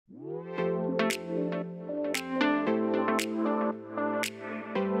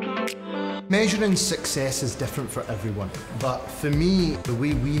Measuring success is different for everyone, but for me, the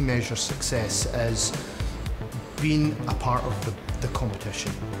way we measure success is being a part of the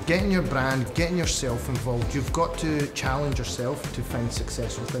competition. Getting your brand, getting yourself involved. You've got to challenge yourself to find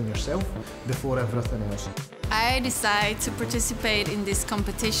success within yourself before everything else. I decided to participate in this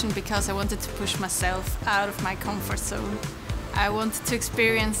competition because I wanted to push myself out of my comfort zone. I wanted to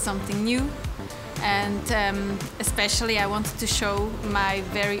experience something new, and especially I wanted to show my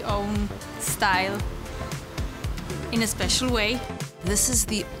very own style in a special way. This is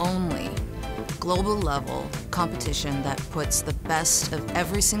the only global level competition that puts the best of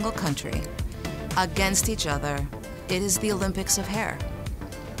every single country against each other. It is the Olympics of hair,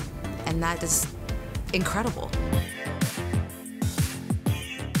 and that is incredible.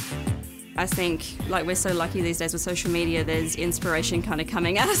 I think, like, we're so lucky these days with social media, there's inspiration kind of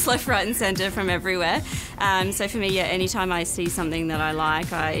coming at us left, right and centre from everywhere. So for me, yeah, anytime I see something that I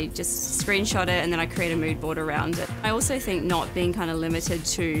like, I just screenshot it and then I create a mood board around it. I also think not being kind of limited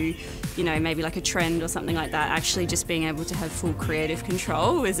to, you know, maybe like a trend or something like that, actually just being able to have full creative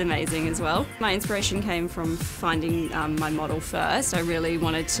control is amazing as well. My inspiration came from finding my model first. I really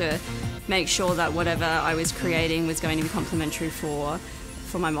wanted to make sure that whatever I was creating was going to be complementary for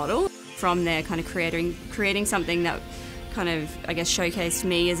my model. From there, kind of creating something that kind of, I guess, showcased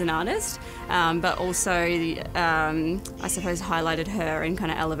me as an artist, but also, I suppose, highlighted her and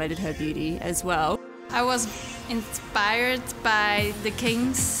kind of elevated her beauty as well. I was inspired by the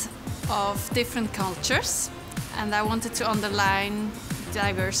kings of different cultures, and I wanted to underline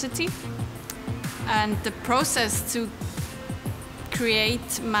diversity. And the process to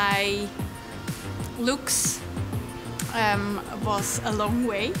create my looks was a long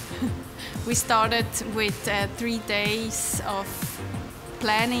way. We started with 3 days of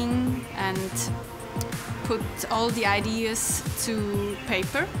planning and put all the ideas to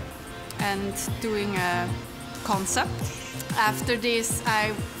paper and doing a concept. After this,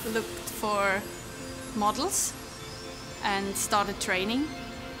 I looked for models and started training.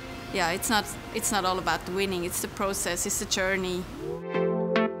 Yeah, it's not all about the winning, it's the process, it's the journey.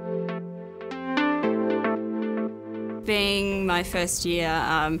 Being my first year,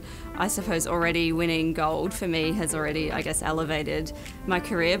 I suppose already winning gold for me has already, I guess, elevated my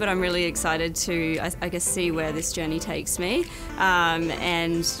career, but I'm really excited to, I guess, see where this journey takes me,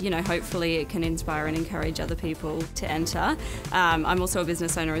 and, you know, hopefully it can inspire and encourage other people to enter. I'm also a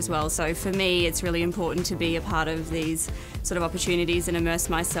business owner as well, so for me it's really important to be a part of these sort of opportunities and immerse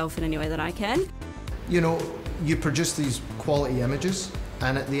myself in any way that I can. You know, you produce these quality images,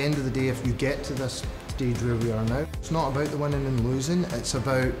 and at the end of the day, if you get to this stage where we are now, it's not about the winning and losing, it's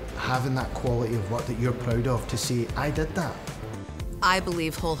about having that quality of work that you're proud of to say, I did that. I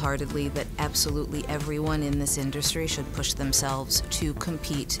believe wholeheartedly that absolutely everyone in this industry should push themselves to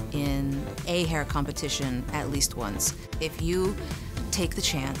compete in a hair competition at least once. If you take the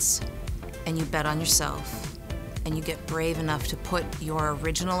chance and you bet on yourself and you get brave enough to put your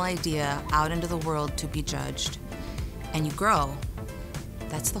original idea out into the world to be judged, and you grow,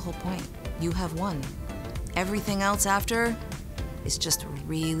 that's the whole point. You have won. Everything else after is just a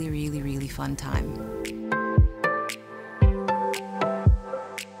really, really, really fun time.